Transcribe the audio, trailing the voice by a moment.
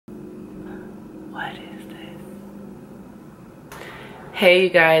What is this? Hey you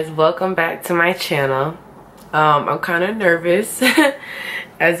guys, welcome back to my channel. I'm kind of nervous.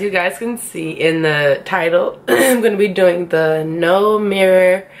 As you guys can see in the title, I'm going to be doing the no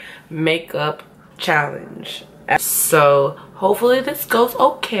mirror makeup challenge. So hopefully this goes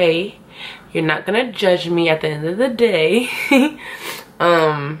okay. You're not going to judge me at the end of the day.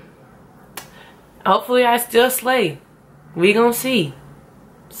 Hopefully I still slay. We gonna see.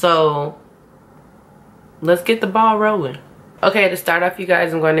 So let's get the ball rolling. Okay, to start off, you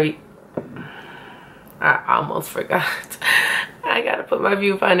guys, I'm going to be... I almost forgot. I gotta put my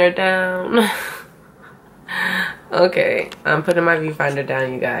viewfinder down. Okay, I'm putting my viewfinder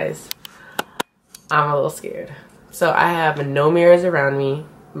down, you guys. I'm a little scared. So I have no mirrors around me.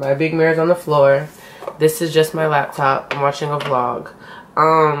 My big mirror's on the floor. This is just my laptop. I'm watching a vlog.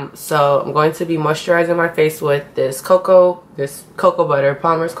 So I'm going to be moisturizing my face with this cocoa butter,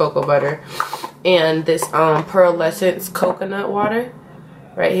 Palmer's cocoa butter, and this Pearlescence coconut water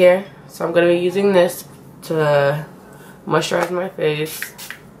right here. So I'm going to be using this to moisturize my face.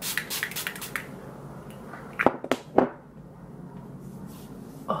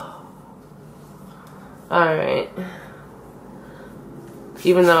 Oh. Alright.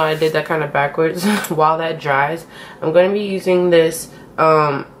 Even though I did that kind of backwards, while that dries, I'm going to be using this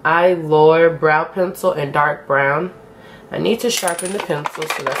Eyelure brow pencil in dark brown. I need to sharpen the pencil,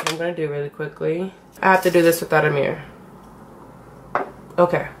 so that's what I'm going to do really quickly. I have to do this without a mirror.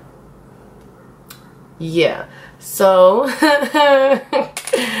 Okay. Yeah. So,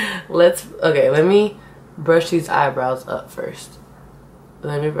 let me brush these eyebrows up first.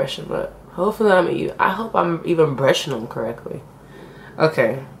 Let me brush them up. Hopefully I hope I'm even brushing them correctly.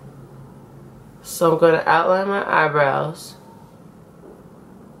 Okay. So I'm going to outline my eyebrows.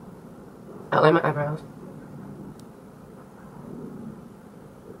 Outline my eyebrows.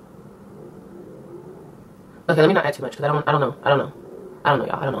 Okay, let me not add too much because I don't know, y'all.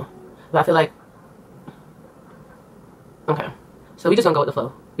 I don't know. But I feel like, okay. So we just gonna go with the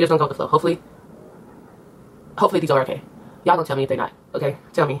flow. Hopefully these are okay. Y'all gonna tell me if they're not. Okay,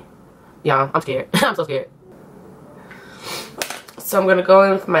 tell me. Y'all, I'm scared. I'm so scared. So I'm gonna go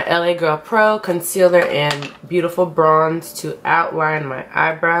in with my LA Girl Pro concealer and beautiful bronze to outline my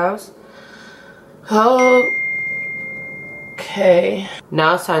eyebrows. Okay.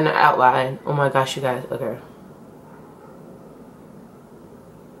 Now it's time to outline. Oh my gosh, you guys. Okay.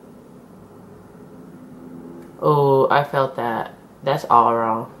 Oh, I felt that. That's all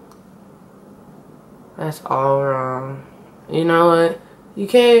wrong. That's all wrong. You know what?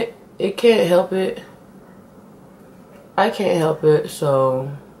 It can't help it. I can't help it,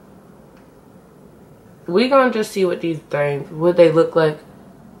 so we gonna just see what they look like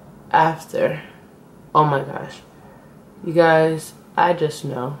after. Oh my gosh. You guys, I just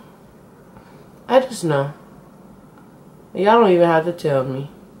know. Y'all don't even have to tell me.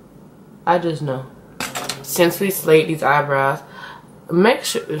 I just know. Since we slayed these eyebrows, make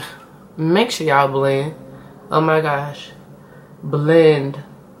sure y'all blend. Oh my gosh. Blend.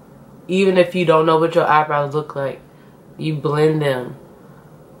 Even if you don't know what your eyebrows look like, you blend them.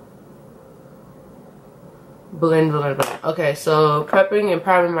 Blend. Okay, so prepping and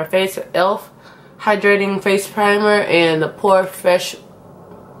priming my face with e.l.f. hydrating face primer and the POREfessional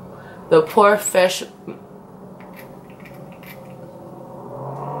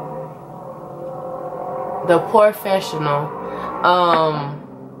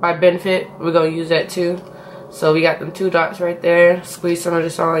by Benefit. We're gonna use that too. So we got them 2 dots right there. Squeeze some of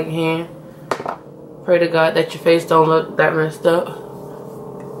this on your hand. Pray to God that your face don't look that messed up.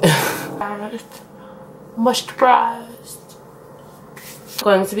 Moisturized. I'm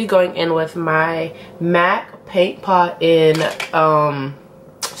going to be going in with my MAC paint pot in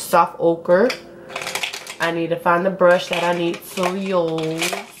soft ochre. I need to find the brush that I need to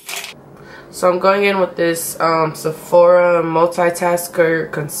use. So I'm going in with this Sephora Multitasker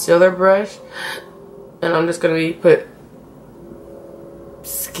concealer brush, and I'm just gonna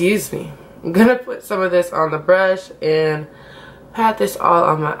I'm gonna put some of this on the brush and pat this all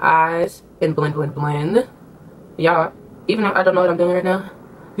on my eyes and blend. Y'all, even though I don't know what I'm doing right now,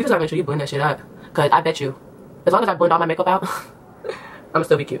 you just gotta make sure you blend that shit out, cause I bet you, as long as I blend all my makeup out, I'ma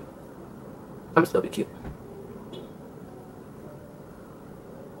still be cute.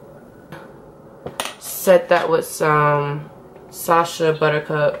 Set that with some Sacha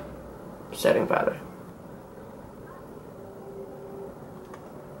Buttercup setting powder.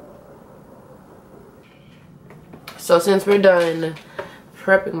 So since we're done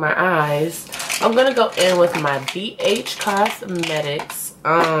prepping my eyes, I'm gonna go in with my BH Cosmetics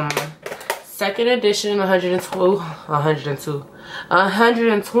second edition 102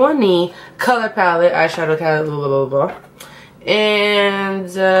 120 color palette, eyeshadow palette, blah, blah, blah, blah. And,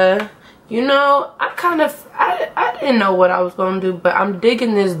 you know, I didn't know what I was going to do, but I'm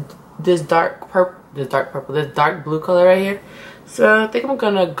digging this dark blue color right here. So I think I'm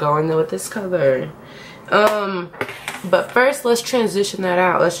going to go in there with this color. But first, let's transition that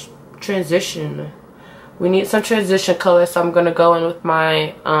out. Let's transition. We need some transition color, so I'm going to go in with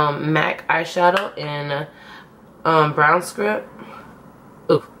my MAC eyeshadow in brown script.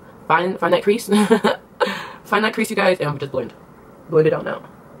 Ooh, find that crease. Find that crease, you guys, and just blend it out now.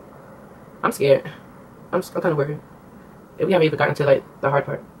 I'm scared. I'm kind of worried. We haven't even gotten to like the hard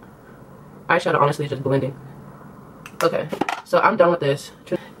part. Eyeshadow honestly is just blending. Okay, so I'm done with this,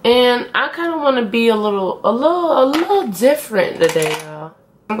 and I kind of want to be a little different today, y'all.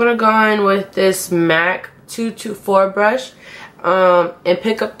 I'm gonna go in with this MAC 224 brush, and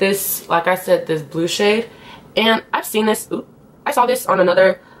pick up this, like I said, this blue shade. And I've seen this. Ooh, I saw this on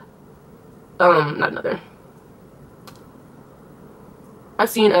another. I've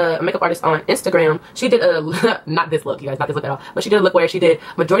seen a makeup artist on Instagram. She did a, not this look, you guys, not this look at all, but she did a look where she did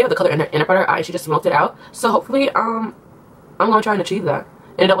majority of the color in her inner part of her eye. She just smoked it out. So hopefully, I'm gonna try and achieve that.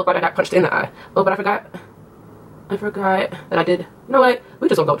 And it don't look like I got punched in the eye. Oh, but I forgot that I did. You know what? We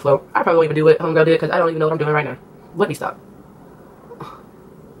just don't go with the flow. I probably won't even do what Homegirl did because I don't even know what I'm doing right now. Let me stop.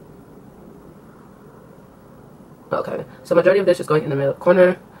 Okay, so majority of this is going in the middle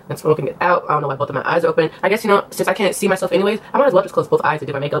corner and smoking it out. I don't know why both of my eyes are open. I guess, you know, since I can't see myself anyways, I might as well just close both eyes to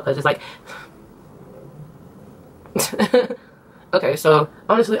do my makeup because it's like... Okay, so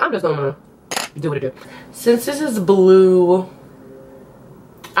honestly, I'm just gonna do what I do. Since this is blue,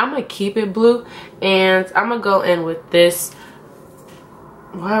 I'm gonna keep it blue, and I'm gonna go in with this.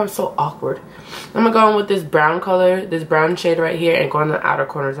 Why am I so awkward? I'm gonna go in with this brown color, this brown shade right here, and go on the outer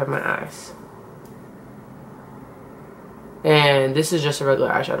corners of my eyes. And this is just a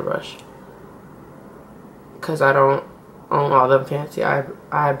regular eyeshadow brush, because I don't own all them fancy eye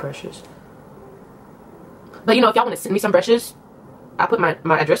brushes. But you know, if y'all want to send me some brushes, I'll put my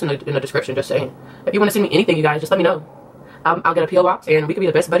address in the description, just saying. If you want to send me anything, you guys, just let me know. I'll get a P.O. box, and we could be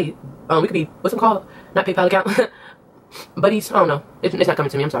the best buddy. We could be, what's it called? Not PayPal account. Buddies. I don't know. It's not coming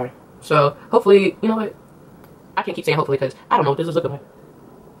to me. I'm sorry. So hopefully, you know what? I can't keep saying hopefully because I don't know what this is looking like.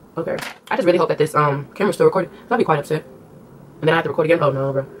 Okay. I just really hope that this camera's still recording. I'll be quite upset. And then I have to record again. Oh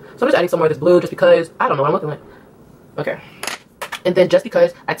no, bro. So I'm just adding some more of this blue just because I don't know what I'm looking like. Okay. And then just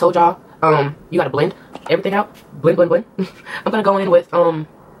because I told y'all, you gotta blend everything out. Blend, blend, blend. I'm gonna go in with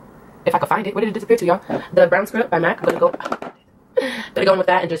if I can find it. Where did it disappear to, y'all? The brown script by MAC. I'm gonna go in with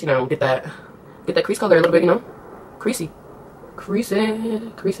that and just, you know, get that crease color a little bit, you know, creasy.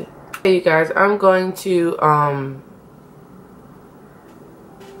 Hey you guys, I'm going to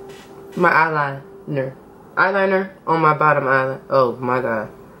my eyeliner on my bottom eyelid. Oh my god.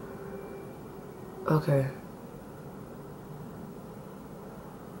 Okay.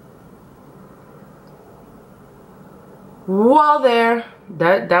 Well, there.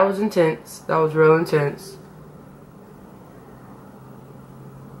 That was intense. That was real intense.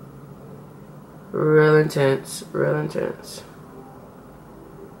 Real intense. Real intense.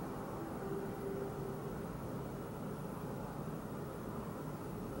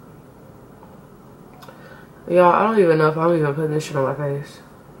 Y'all, I don't even know if I'm even putting this shit on my face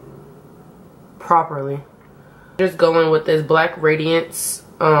properly. Just going with this Black Radiance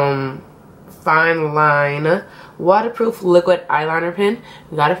Fine Line waterproof liquid eyeliner pen.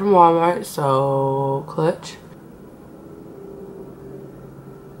 Got it from Walmart, so clutch.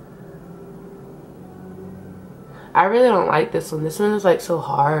 I really don't like this one. This one is like so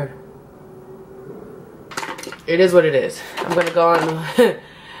hard. It is what it is. I'm gonna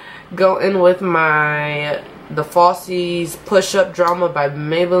go in with the Falsies Push Up Drama by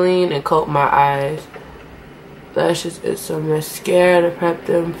Maybelline and coat my eyes. Lashes is some mascara to prep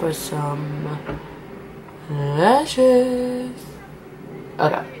them for some lashes.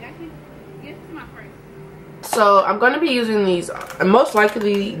 Okay. So I'm gonna be using these. Most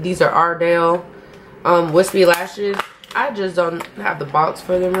likely these are Ardell wispy lashes. I just don't have the box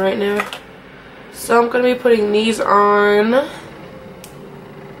for them right now. So I'm gonna be putting these on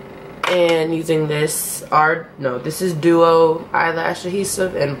and using this this is Duo eyelash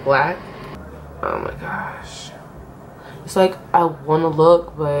adhesive in black. Oh my gosh. It's like I wanna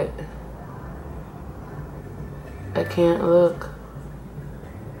look, but I can't look.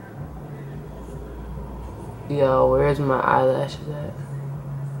 Yo, where's my eyelashes at?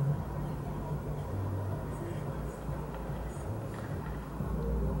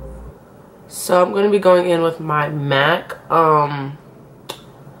 So I'm gonna be going in with my MAC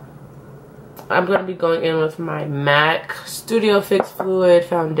I'm going to be going in with my MAC Studio Fix Fluid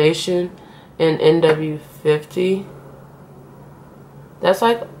Foundation in NW50. That's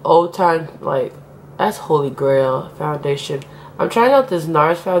like old time, like, that's holy grail foundation. I'm trying out this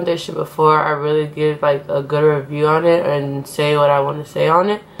NARS foundation before I really give like a good review on it and say what I want to say on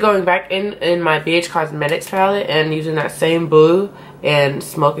it. Going back in my BH Cosmetics palette and using that same blue and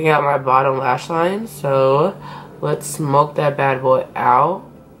smoking out my bottom lash line. So let's smoke that bad boy out.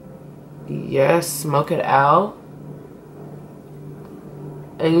 Yes, smoke it out.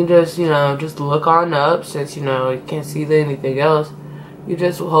 And you just, you know, just look on up, since, you know, you can't see anything else. You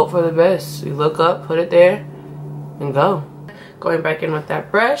just hope for the best. You look up, put it there, and go. Going back in with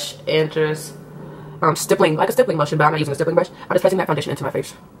that brush and just stippling, like a stippling motion, but I'm not using a stippling brush. I'm just pressing that foundation into my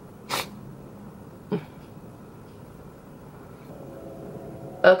face.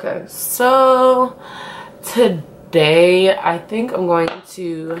 Okay, so today I think I'm going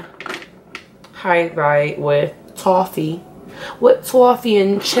to highlight with Toffee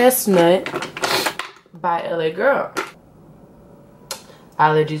and Chestnut by LA Girl.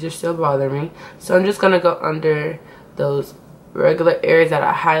 Allergies are still bothering me, so I'm just gonna go under those regular areas that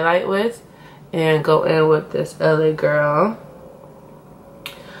I highlight with and go in with this LA Girl.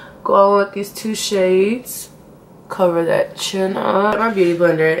 Go on with these 2 shades. Cover that chin up. My beauty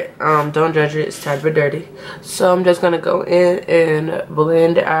blender, don't judge it, it's type of dirty. So I'm just gonna go in and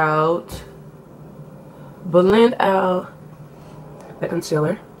blend out the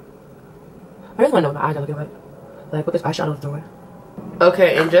concealer. I really wanna know what my eyes are looking like what this eyeshadow is doing.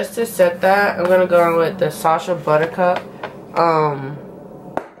 Okay, and just to set that, I'm gonna go in with the Sacha Buttercup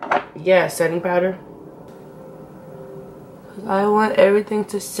setting powder. I want everything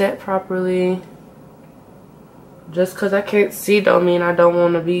to set properly. Just because I can't see don't mean I don't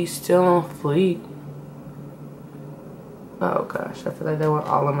want to be still on fleek. Oh gosh, I feel like that went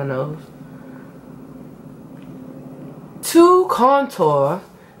all on my nose. To contour,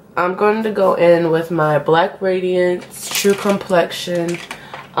 I'm going to go in with my Black Radiance True Complexion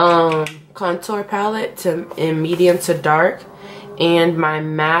contour palette in medium to dark, and my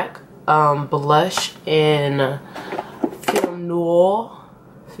MAC blush in Film Noir.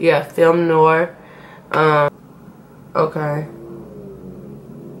 Yeah, Film Noir. Okay.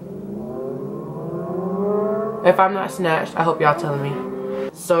 If I'm not snatched, I hope y'all telling me.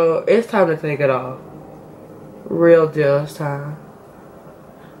 So it's time to take it off. Real deal, it's time.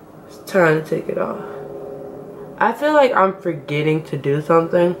 It's time to take it off. I feel like I'm forgetting to do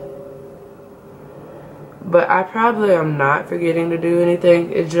something, but I probably am not forgetting to do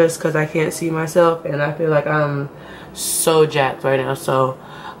anything. It's just because I can't see myself, and I feel like I'm so jacked right now, so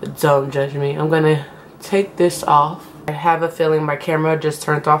don't judge me. I'm gonna take this off. I have a feeling my camera just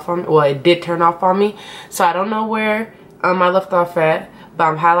turned off on me. Well, it did turn off on me, so I don't know where I left off at, but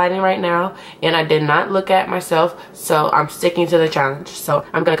I'm highlighting right now, and I did not look at myself, so I'm sticking to the challenge. So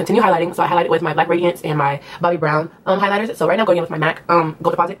I'm gonna continue highlighting. So I highlighted with my Black Radiance and my Bobbi Brown highlighters. So right now I'm going in with my MAC Gold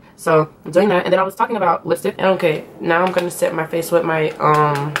Deposit. So I'm doing that, and then I was talking about lipstick. And okay, now I'm gonna set my face with my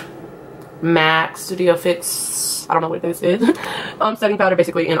MAC Studio Fix, I don't know what this is, setting powder,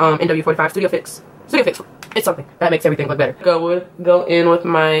 basically, in NW45 Studio Fix. It's something that makes everything look better. Go in with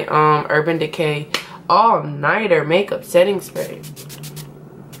my Urban Decay All Nighter Makeup Setting Spray.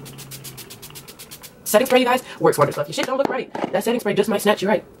 Setting spray, you guys, works wonders. So if your shit don't look right, that setting spray just might snatch you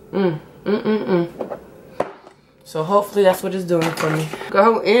right. So hopefully that's what it's doing for me.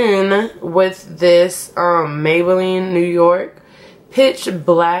 Go in with this Maybelline New York Pitch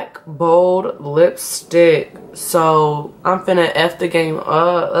Black Bold Lipstick. So I'm finna F the game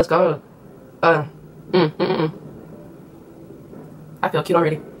up. Let's go. I feel cute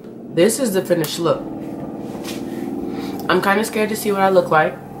already. This is the finished look. I'm kind of scared to see what I look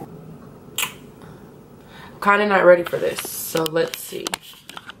like. I'm kind of not ready for this. So let's see.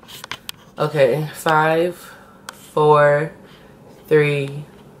 Okay, 5, 4, 3,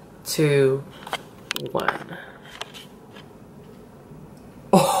 2, 1.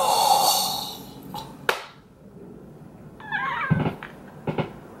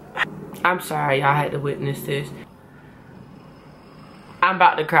 I'm sorry y'all had to witness this. I'm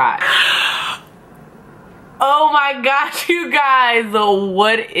about to cry. Oh my gosh, you guys,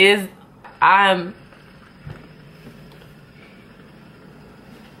 what is, oh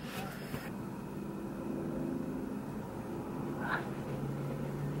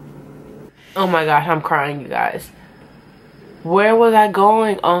my gosh, I'm crying, you guys. Where was I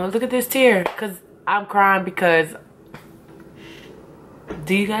going? Look at this tear, because I'm crying because,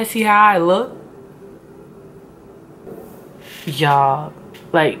 do you guys see how I look? Y'all,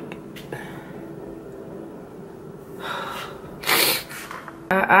 like,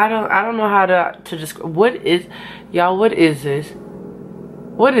 I don't know how to describe. What is, y'all, what is this?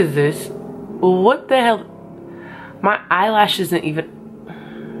 What is this? What the hell? My eyelash isn't even,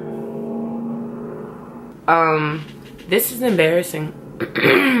 this is embarrassing.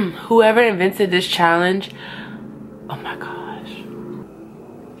 Whoever invented this challenge, oh my gosh.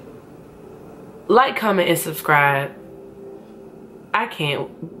 Like, comment, and subscribe. I can't,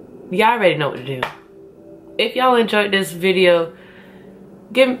 y'all already know what to do. If y'all enjoyed this video,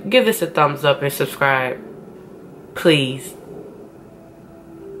 give this a thumbs up and subscribe, please.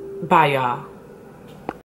 Bye, y'all.